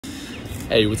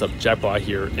Hey, what's up? Jack Black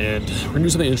here, and we're gonna do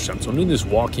something interesting. So I'm doing this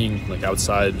walking, like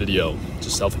outside video,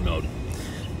 just selfie mode,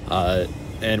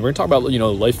 and we're gonna talk about the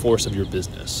life force of your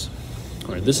business.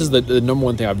 All right, this is the number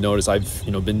one thing I've noticed. I've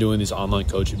been doing these online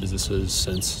coaching businesses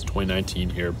since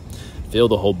 2019 here.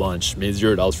 Failed a whole bunch, made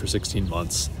 $0 for 16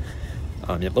 months.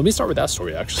 Let me start with that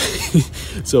story actually.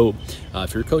 So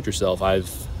if you're a coach yourself, I've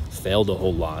failed a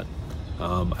whole lot.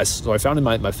 So I founded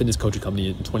my fitness coaching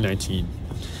company in 2019,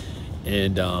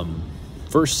 and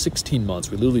first 16 months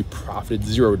we literally profited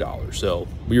 $0. So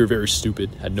we were very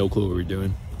stupid, had no clue what we were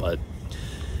doing. But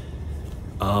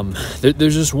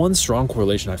there's just one strong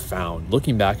correlation I found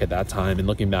looking back at that time and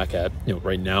looking back at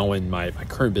right now in my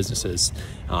current businesses,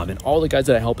 and all the guys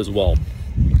that I help as well.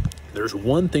 There's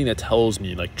one thing that tells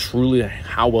me like truly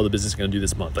how well the business is going to do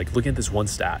this month. Like looking at this one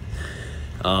stat,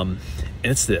 and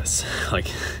it's this: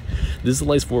 like this is the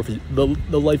life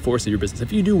force of your business.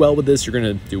 If you do well with this, you're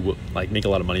going to make a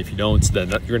lot of money. If you don't, then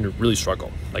you're going to really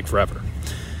struggle like forever.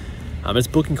 It's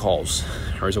booking calls.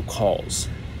 All right, so calls.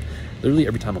 Literally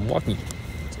every time I'm walking,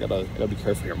 I gotta be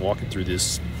careful here. I'm walking through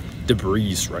this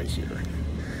debris right here.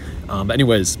 But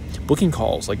anyways, booking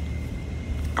calls. Like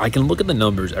I can look at the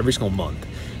numbers every single month.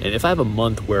 And if I have a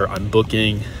month where I'm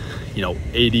booking,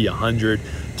 80, 100,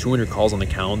 200 calls on the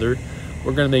calendar,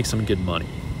 we're going to make some good money.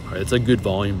 All right, it's a good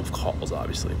volume of calls,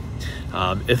 obviously.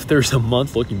 If there's a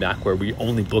month looking back where we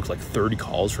only booked like 30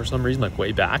 calls for some reason, like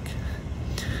way back,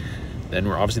 then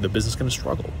we're obviously the business going to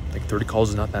struggle. Like 30 calls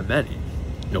is not that many,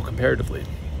 comparatively.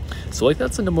 So like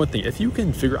that's the number one thing. If you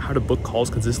can figure out how to book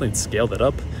calls consistently and scale that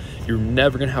up, you're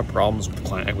never going to have problems with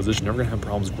client acquisition, never going to have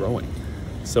problems growing.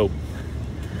 So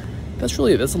that's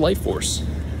the life force,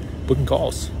 booking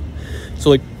calls. So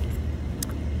like,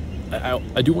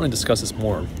 I do want to discuss this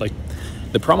more. Like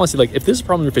the problem I see, like if this is a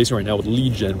problem you're facing right now with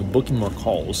lead gen, with booking more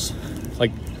calls,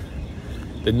 like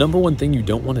the number one thing you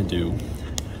don't want to do,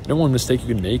 number one mistake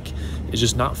you can make is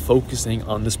just not focusing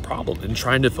on this problem and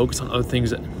trying to focus on other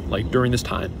things like during this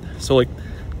time. So like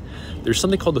there's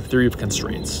something called the theory of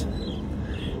constraints.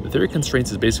 The theory of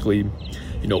constraints is basically,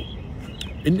 when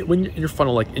in your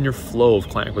funnel, like in your flow of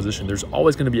client acquisition, there's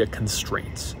always going to be a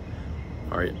constraint.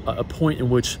 All right, a point in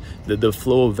which the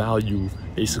flow of value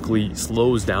basically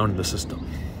slows down in the system.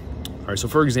 All right, so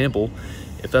for example,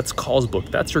 if that's calls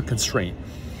booked, that's your constraint.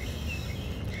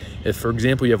 If, for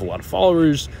example, you have a lot of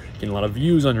followers, getting a lot of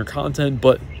views on your content,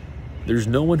 but there's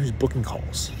no one who's booking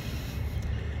calls,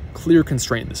 clear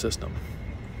constraint in the system.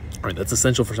 All right, that's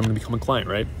essential for someone to become a client,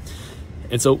 right?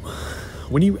 And so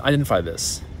when you identify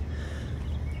this,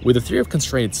 with the theory of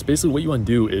constraints, basically what you want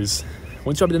to do is,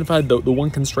 once you have identified the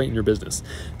one constraint in your business,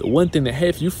 the one thing that, hey,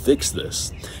 if you fix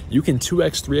this, you can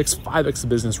 2x, 3x, 5x the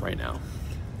business right now.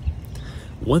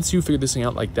 Once you figure this thing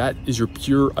out, like that is your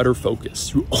pure, utter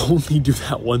focus. You only do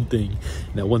that one thing,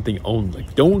 and that one thing only.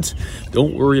 Like don't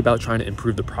worry about trying to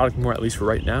improve the product more, at least for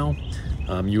right now.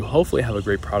 You hopefully have a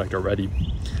great product already.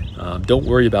 Don't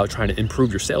worry about trying to improve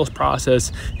your sales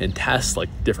process and test like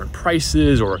different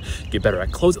prices or get better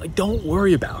at closing. Like don't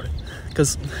worry about it,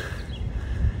 because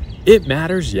it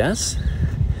matters, yes,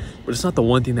 but it's not the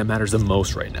one thing that matters the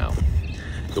most right now.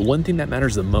 The one thing that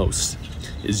matters the most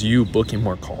is you booking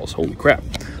more calls. Holy crap,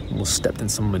 almost stepped in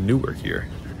some manure here.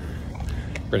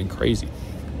 Running crazy.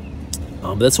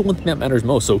 But that's the one thing that matters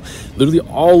most. So literally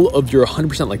all of your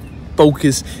 100% like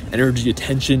focus, energy,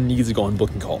 attention needs to go on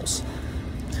booking calls.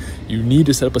 You need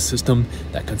to set up a system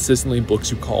that consistently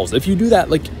books you calls. If you do that,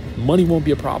 like money won't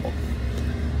be a problem.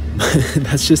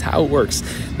 That's just how it works.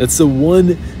 That's the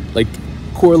one like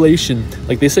correlation.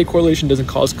 Like they say correlation isn't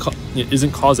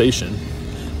causation,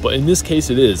 but in this case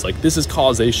it is. Like this is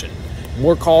causation.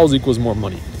 More calls equals more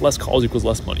money. Less calls equals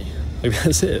less money. Like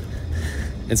that's it.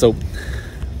 And so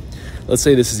let's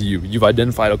say this is you. You've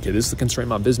identified, okay, this is the constraint in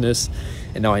my business,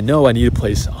 and now I know I need to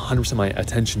place 100% of my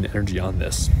attention and energy on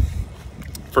this.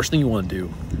 First thing you want to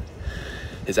do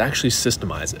is actually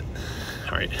systemize it.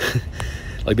 All right.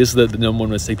 Like this is the number one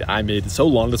mistake that I made so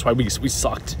long. That's why we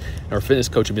sucked in our fitness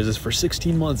coaching business for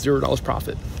 16 months, $0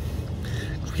 profit.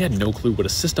 We had no clue what a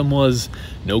system was,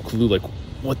 no clue like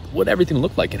what everything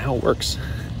looked like and how it works.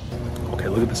 Okay,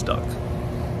 look at this duck.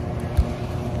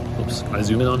 Oops, can I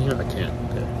zoom in on here? I can't.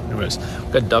 Okay. Anyways,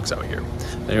 we've got ducks out here.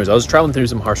 Anyways, I was traveling through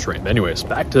some harsh terrain. But anyways,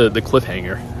 back to the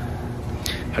cliffhanger.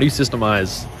 How do you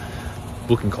systemize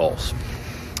booking calls?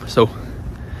 So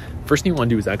first thing you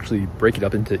want to do is actually break it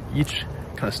up into each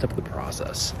kind of step of the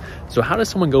process. So how does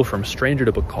someone go from stranger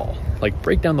to book call? Like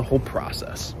break down the whole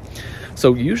process.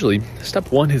 So usually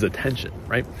step one is attention,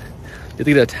 right? You have to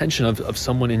get the attention of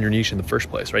someone in your niche in the first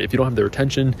place, right? If you don't have their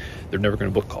attention, they're never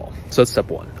going to book call. So that's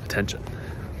step one, attention.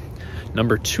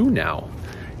 Number two now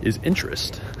is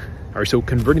interest. All right, so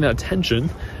converting that attention,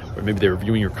 or maybe they're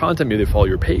viewing your content, maybe they follow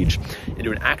your page,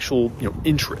 into an actual,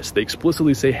 interest. They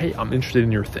explicitly say, hey, I'm interested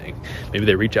in your thing. Maybe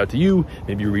they reach out to you,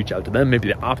 maybe you reach out to them, maybe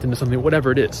they opt into something,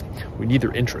 whatever it is. We need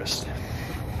their interest.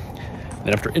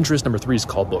 Then after interest, number 3 is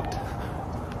call booked.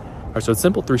 All right, so it's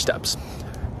simple, 3 steps.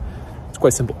 It's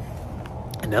quite simple.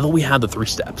 And now that we have the 3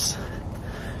 steps,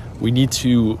 we need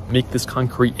to make this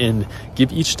concrete and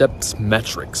give each step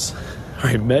metrics. All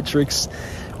right, metrics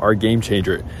are a game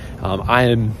changer.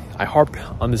 I harp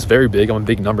on this very big. I'm a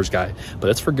big numbers guy, but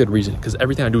that's for good reason, because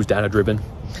everything I do is data driven.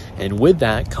 And with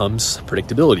that comes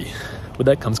predictability. With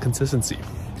that comes consistency.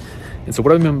 And so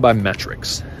what do I mean by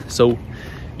metrics? So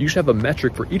you should have a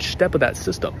metric for each step of that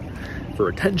system, for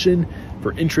attention,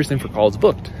 for interest, and for calls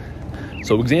booked.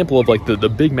 So example of like the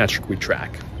big metric we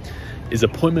track is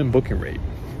appointment booking rate.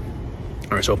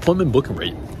 All right, so appointment booking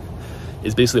rate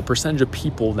is basically a percentage of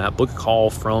people that book a call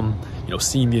from,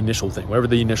 seeing the initial thing, whatever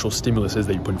the initial stimulus is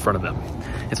that you put in front of them.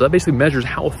 And so that basically measures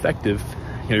how effective,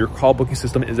 your call booking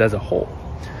system is as a whole.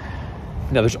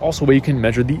 Now, there's also a way you can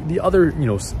measure the other,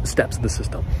 steps of the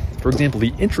system. For example,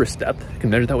 the interest step, you can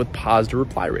measure that with positive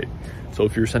reply rate. So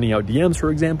if you're sending out DMs, for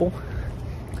example,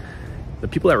 the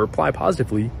people that reply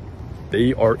positively,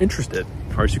 they are interested.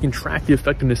 All right, so you can track the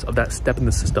effectiveness of that step in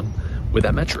the system with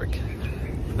that metric.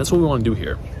 And that's what we want to do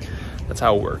here. That's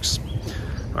how it works.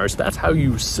 All right, so that's how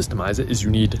you systemize it, is you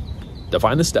need to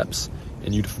define the steps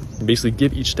and you basically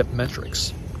give each step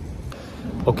metrics.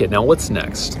 Okay, now what's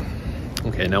next?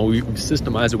 Okay, now we've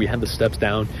systemized it, we have the steps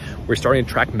down, we're starting to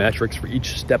track metrics for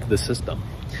each step of the system.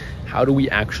 How do we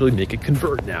actually make it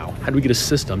convert now? How do we get a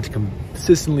system to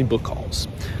consistently book calls?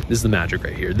 This is the magic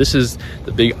right here. This is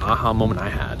the big aha moment I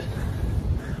had.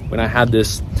 When I had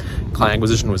this, client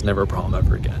acquisition was never a problem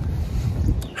ever again.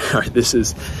 All right, this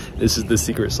is the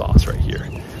secret sauce right here.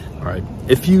 All right,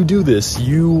 if you do this,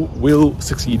 you will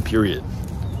succeed, period.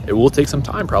 It will take some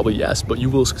time, probably, yes, but you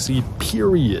will succeed,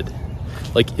 period.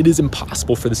 Like, it is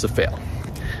impossible for this to fail.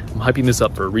 I'm hyping this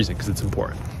up for a reason, because it's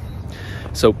important.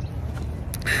 So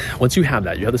once you have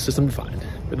that, you have the system defined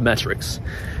with the metrics.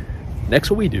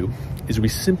 Next, what we do is we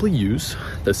simply use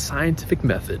the scientific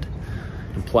method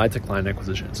applied to client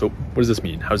acquisition. So what does this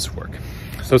mean? How does this work?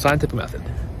 So scientific method.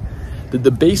 The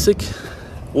basic,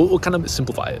 we'll kind of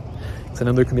simplify it. So I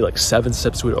know there can be like 7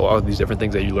 steps to it, all of these different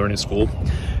things that you learn in school,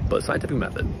 but scientific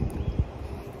method.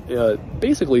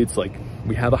 Basically, it's like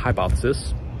we have a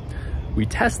hypothesis, we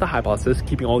test the hypothesis,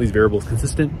 keeping all these variables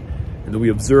consistent, and then we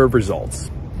observe results.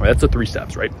 All right, that's the 3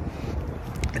 steps, right?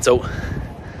 And so,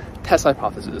 test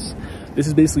hypothesis. This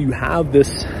is basically, you have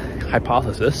this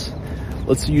hypothesis.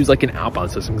 Let's use like an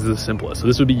outbound system, because it's the simplest. So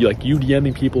this would be like you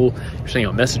DMing people, you're sending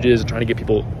out messages and trying to get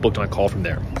people booked on a call from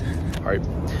there. All right.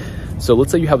 So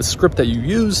let's say you have a script that you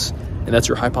use, and that's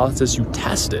your hypothesis. You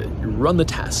test it, you run the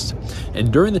test.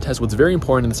 And during the test, what's very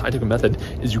important in the scientific method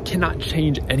is you cannot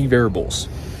change any variables.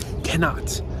 You cannot.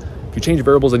 If you change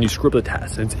variables, then you screw up the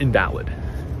test and it's invalid.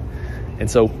 And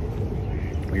so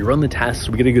we run the test,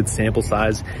 we get a good sample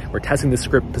size. We're testing the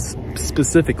script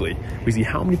specifically. We see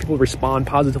how many people respond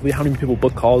positively, how many people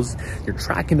book calls. You're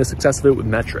tracking the success of it with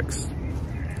metrics.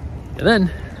 And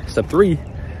then step 3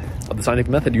 of the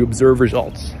scientific method, you observe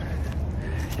results.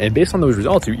 And based on those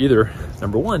results, you either,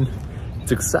 number 1,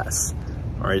 success.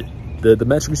 All right, the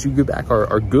metrics you give back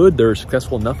are good, they're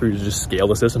successful enough for you to just scale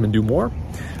the system and do more.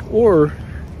 Or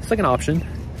second option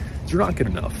is you're not good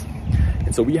enough.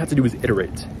 And so what you have to do is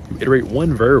iterate. You iterate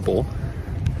one variable,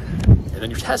 and then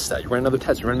you test that. You run another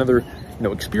test, you run another,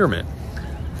 experiment.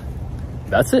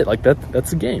 That's it, like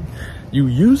that's the game. You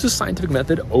use the scientific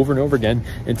method over and over again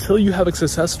until you have a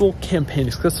successful campaign,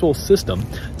 a successful system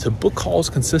to book calls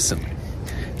consistently.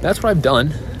 That's what I've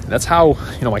done. That's how,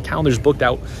 my calendar's booked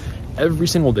out every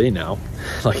single day now.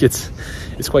 Like it's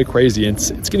quite crazy. And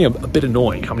it's getting a bit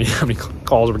annoying how many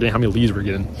calls we're getting, how many leads we're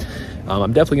getting.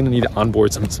 I'm definitely gonna need to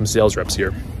onboard some sales reps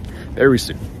here very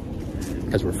soon,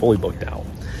 because we're fully booked out.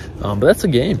 But that's the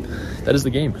game. That is the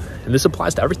game. And this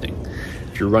applies to everything.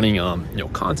 If you're running,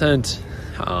 content,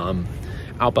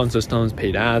 outbound systems,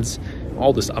 paid ads,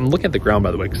 all this. I'm looking at the ground, by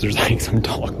the way, because there's like some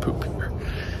dog poop here.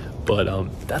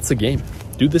 But that's the game.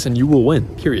 Do this and you will win,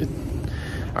 period.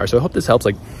 All right, so I hope this helps.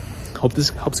 Hope this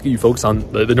helps get you focused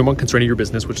on the number 1 concern of your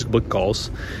business, which is book calls,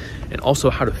 and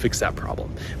also how to fix that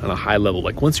problem on a high level.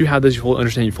 Like once you have this, you fully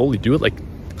understand, you fully do it, like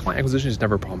client acquisition is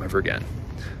never a problem ever again.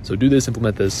 So do this,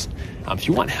 implement this. If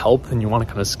you want help and you want to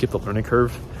kind of skip the learning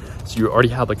curve, so you already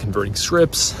have like converting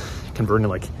scripts, converting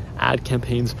like ad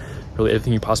campaigns, really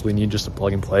everything you possibly need just to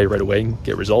plug and play right away and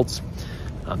get results.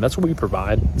 That's what we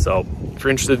provide. So if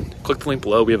you're interested, click the link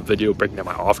below. We have a video breaking down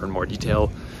my offer in more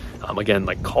detail. Again,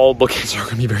 like call bookings are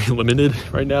gonna be very limited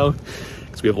right now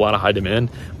because we have a lot of high demand,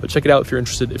 but check it out if you're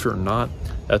interested. If you're not,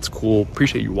 that's cool.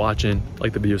 Appreciate you watching.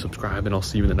 Like the video, subscribe, and I'll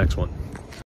see you in the next one.